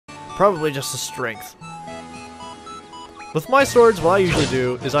Probably just the strength. With my swords, what I usually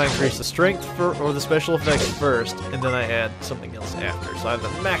do is I increase the strength or the special effects first, and then I add something else after. So I have the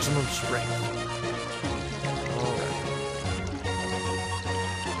maximum strength. Alright.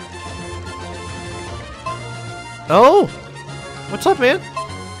 Oh! What's up, man?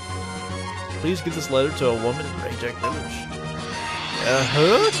 Please give this letter to a woman in Rayjack Village.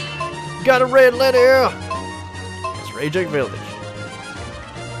 Uh-huh? Got a red letter! It's Rayjack Village.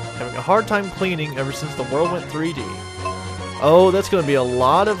 Having a hard time cleaning ever since the world went 3D. Oh, that's going to be a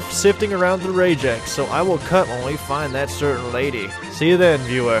lot of sifting around through Rayjack, so I will cut when we find that certain lady. See you then,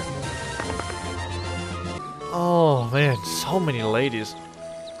 viewer. Oh, man, so many ladies.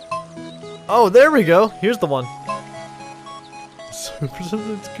 Oh, there we go. Here's the one.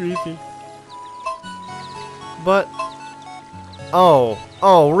 It's creepy. But... Oh,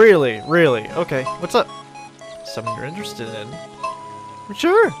 really? Really? Okay, what's up? Something you're interested in?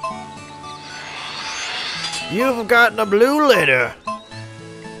 Sure. You've gotten a blue letter.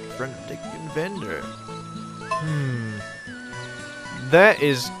 Friend of Dick Vendor. That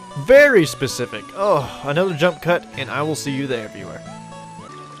is very specific. Oh, another jump cut, and I will see you there, viewer.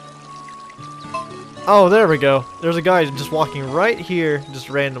 Oh, there we go. There's a guy just walking right here, just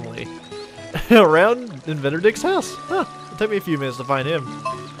randomly, around Inventor Dick's house. Huh. It'll take me a few minutes to find him.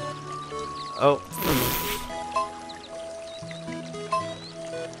 Oh.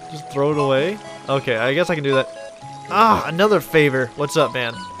 Just throw it away? Okay, I guess I can do that. Ah, another favor. What's up,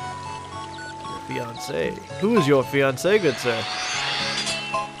 man? Your fiancé. Who is your fiancé, good sir?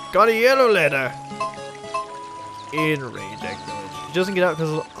 Got a yellow letter. In Rayjack Village. He doesn't get out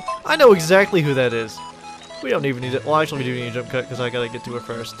because I know exactly who that is. We don't even need it. Well, actually, we do need a jump cut because I gotta get to her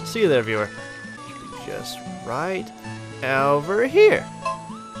first. See you there, viewer. Just right over here.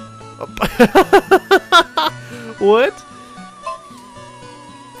 Oh. What?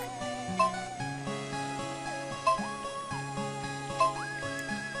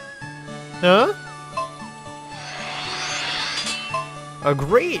 Huh? A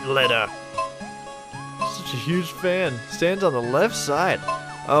great letter. Such a huge fan. Stands on the left side.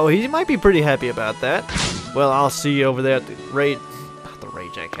 Oh, he might be pretty happy about that. Well, I'll see you over there at the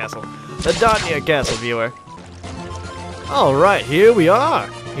Rayjack Castle. The Dotnia Castle, viewer. Alright, here we are.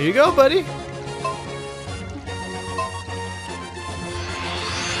 Here you go, buddy.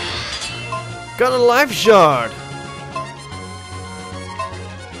 Got a life shard.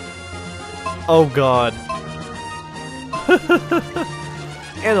 Oh god.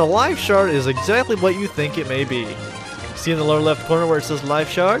 And a life shard is exactly what you think it may be. See in the lower left corner where it says life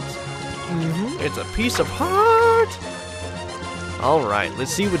shards? It's a piece of heart. Alright,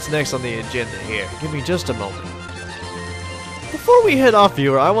 let's see what's next on the agenda here. Give me just a moment. Before we head off,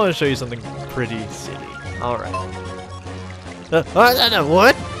 viewer, I want to show you something pretty silly. Alright.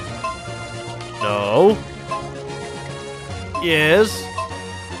 What? No. Yes.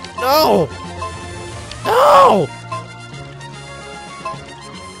 No! No!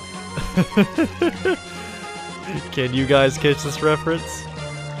 Can you guys catch this reference?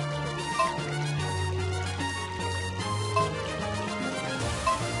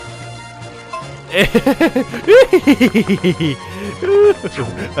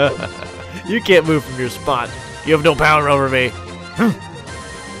 You can't move from your spot. You have no power over me.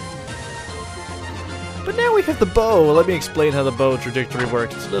 But now we have the bow. Let me explain how the bow trajectory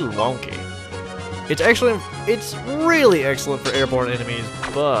works. It's a little wonky. It's really excellent for airborne enemies,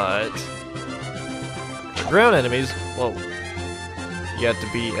 but for ground enemies, well, you have to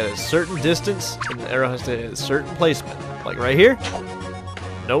be at a certain distance, and the arrow has to hit a certain placement. Like right here?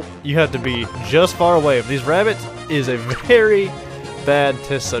 Nope, you have to be just far away. These rabbits is a very bad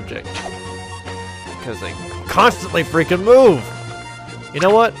test subject because they constantly freaking move. You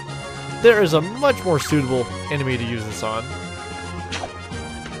know what? There is a much more suitable enemy to use this on.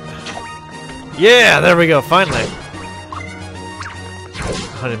 Yeah, there we go, finally.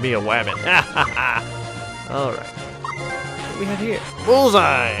 Hunted me a wabbit. Alright. What do we have here?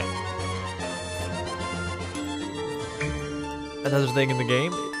 Bullseye! Another thing in the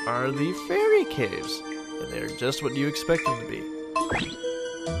game are the fairy caves. And they're just what you expect them to be.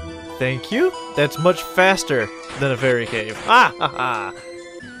 Thank you? That's much faster than a fairy cave.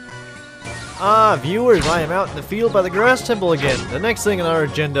 Viewers, I am out in the field by the grass temple again. The next thing on our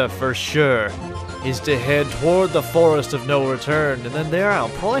agenda, for sure, is to head toward the forest of no return. And then there, I'll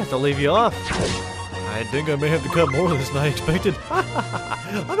probably have to leave you off. I think I may have to cut more of this than I expected.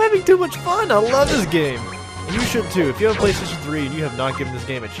 I'm having too much fun. I love this game. And you should too. If you have PlayStation 3 and you have not given this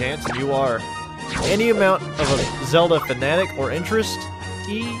game a chance, and you are any amount of a Zelda fanatic or interest,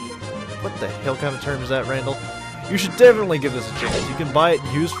 what the hell kind of term is that, Randall? You should definitely give this a chance. You can buy it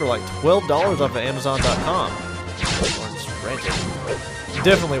used for like $12 off of Amazon.com. Or just rent it.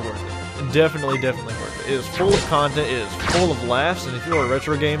 Definitely worth it. Definitely worth it. It is full of content, it is full of laughs, and if you're a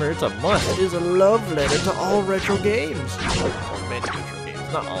retro gamer, it's a must. It is a love letter to all retro games. Or many retro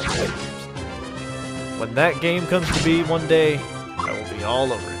games, not all retro games. When that game comes to be one day, I will be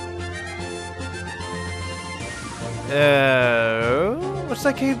all over it. What's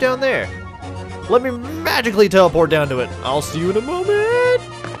that cave down there? Let me magically teleport down to it. I'll see you in a moment.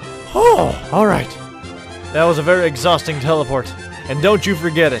 Oh, alright. That was a very exhausting teleport. And don't you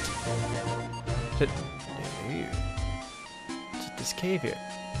forget it. It's this cave here.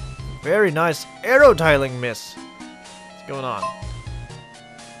 Very nice arrow tiling, miss. What's going on?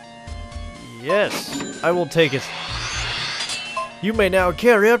 Yes, I will take it. You may now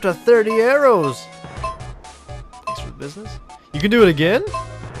carry up to 30 arrows. Thanks for the business. You can do it again?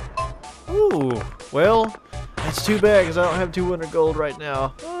 Ooh, well, that's too bad because I don't have 200 gold right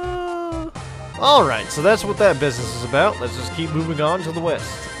now. Alright, so that's what that business is about. Let's just keep moving on to the west.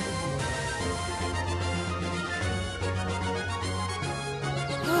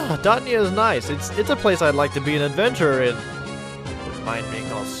 Dotnia is nice. It's a place I'd like to be an adventurer in. Wouldn't mind being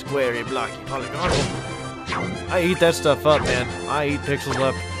all squarey, blocky, polygonal. I eat that stuff up, man. I eat pixels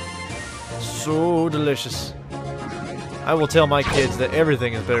up. So delicious. I will tell my kids that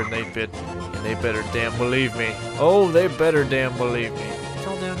everything is better than 8-bit, and they better damn believe me. Oh, they better damn believe me. It's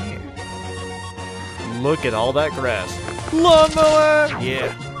all down here. Look at all that grass. Lawnmower!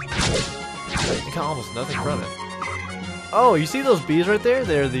 Yeah. I got almost nothing from it. Oh, you see those bees right there?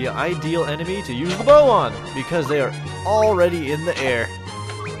 They're the ideal enemy to use the bow on, because they are already in the air.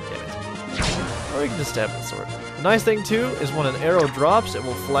 Damn it. Or you can just stab the sword. The nice thing, too, is when an arrow drops, it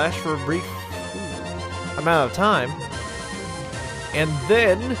will flash for a brief amount of time, and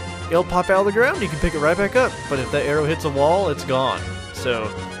then it'll pop out of the ground. You can pick it right back up. But if that arrow hits a wall, it's gone. So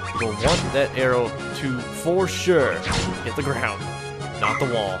you'll want that arrow to, for sure, hit the ground, not the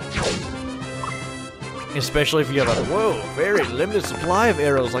wall. Especially if you have a, whoa, very limited supply of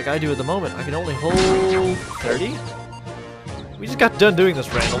arrows like I do at the moment. I can only hold 30? We just got done doing this,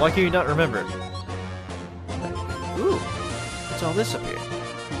 Randall. Why can you not remember? Ooh, what's all this up here?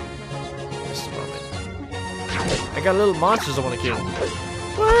 Just a moment. I got little monsters I want to kill.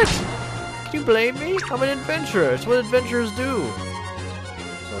 What? Can you blame me? I'm an adventurer. It's what adventurers do.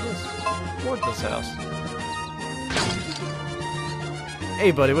 So this, Warden's house.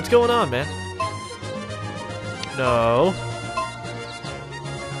 Hey, buddy, what's going on, man? No.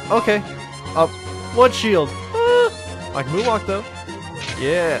 Okay. One shield. I can moonwalk though.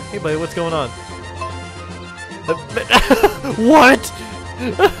 Yeah. Hey, buddy, what's going on? What?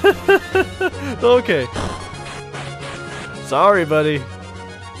 Okay. Sorry, buddy.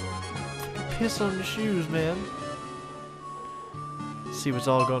 Piss on your shoes, man. Let's see what's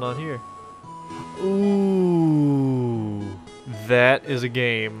all going on here. Ooh. That is a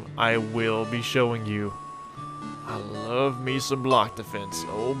game I will be showing you. I love me some block defense.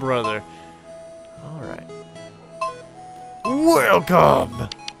 Oh, brother. Alright. Welcome!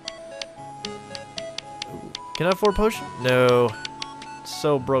 Can I afford potion? No. It's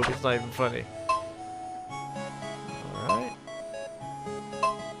so broke, it's not even funny. Alright.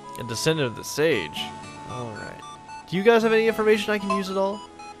 A descendant of the sage. Alright. Do you guys have any information I can use at all?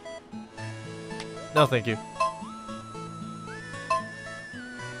 No, thank you.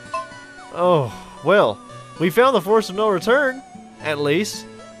 Oh, well. We found the force of no return, at least.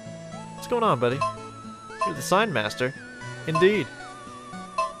 What's going on, buddy? You're the sign master. Indeed.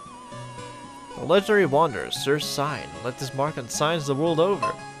 The legendary wanderer, Sir Sign, left this mark on signs the world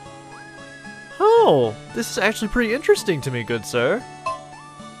over. Oh, this is actually pretty interesting to me, good sir.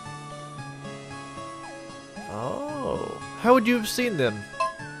 Oh, how would you have seen them?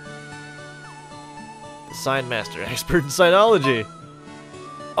 The sign master, expert in signology.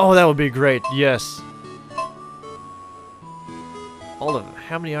 Oh, that would be great, yes. All of them.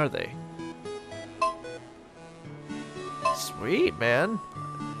 How many are they? Sweet, man.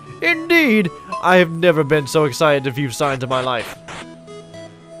 Indeed! I have never been so excited to view signs in my life.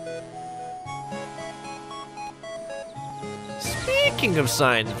 Speaking of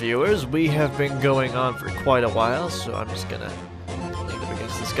signs, viewers, we have been going on for quite a while, so I'm just gonna lean up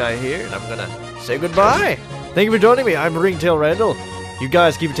against this guy here, and I'm gonna say goodbye. Thank you for joining me. I'm RingtailRandl. You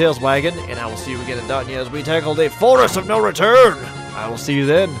guys keep your tails wagging, and I will see you again in Dotnia as we tackle the Forest of No Return. I will see you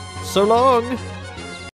then. So long.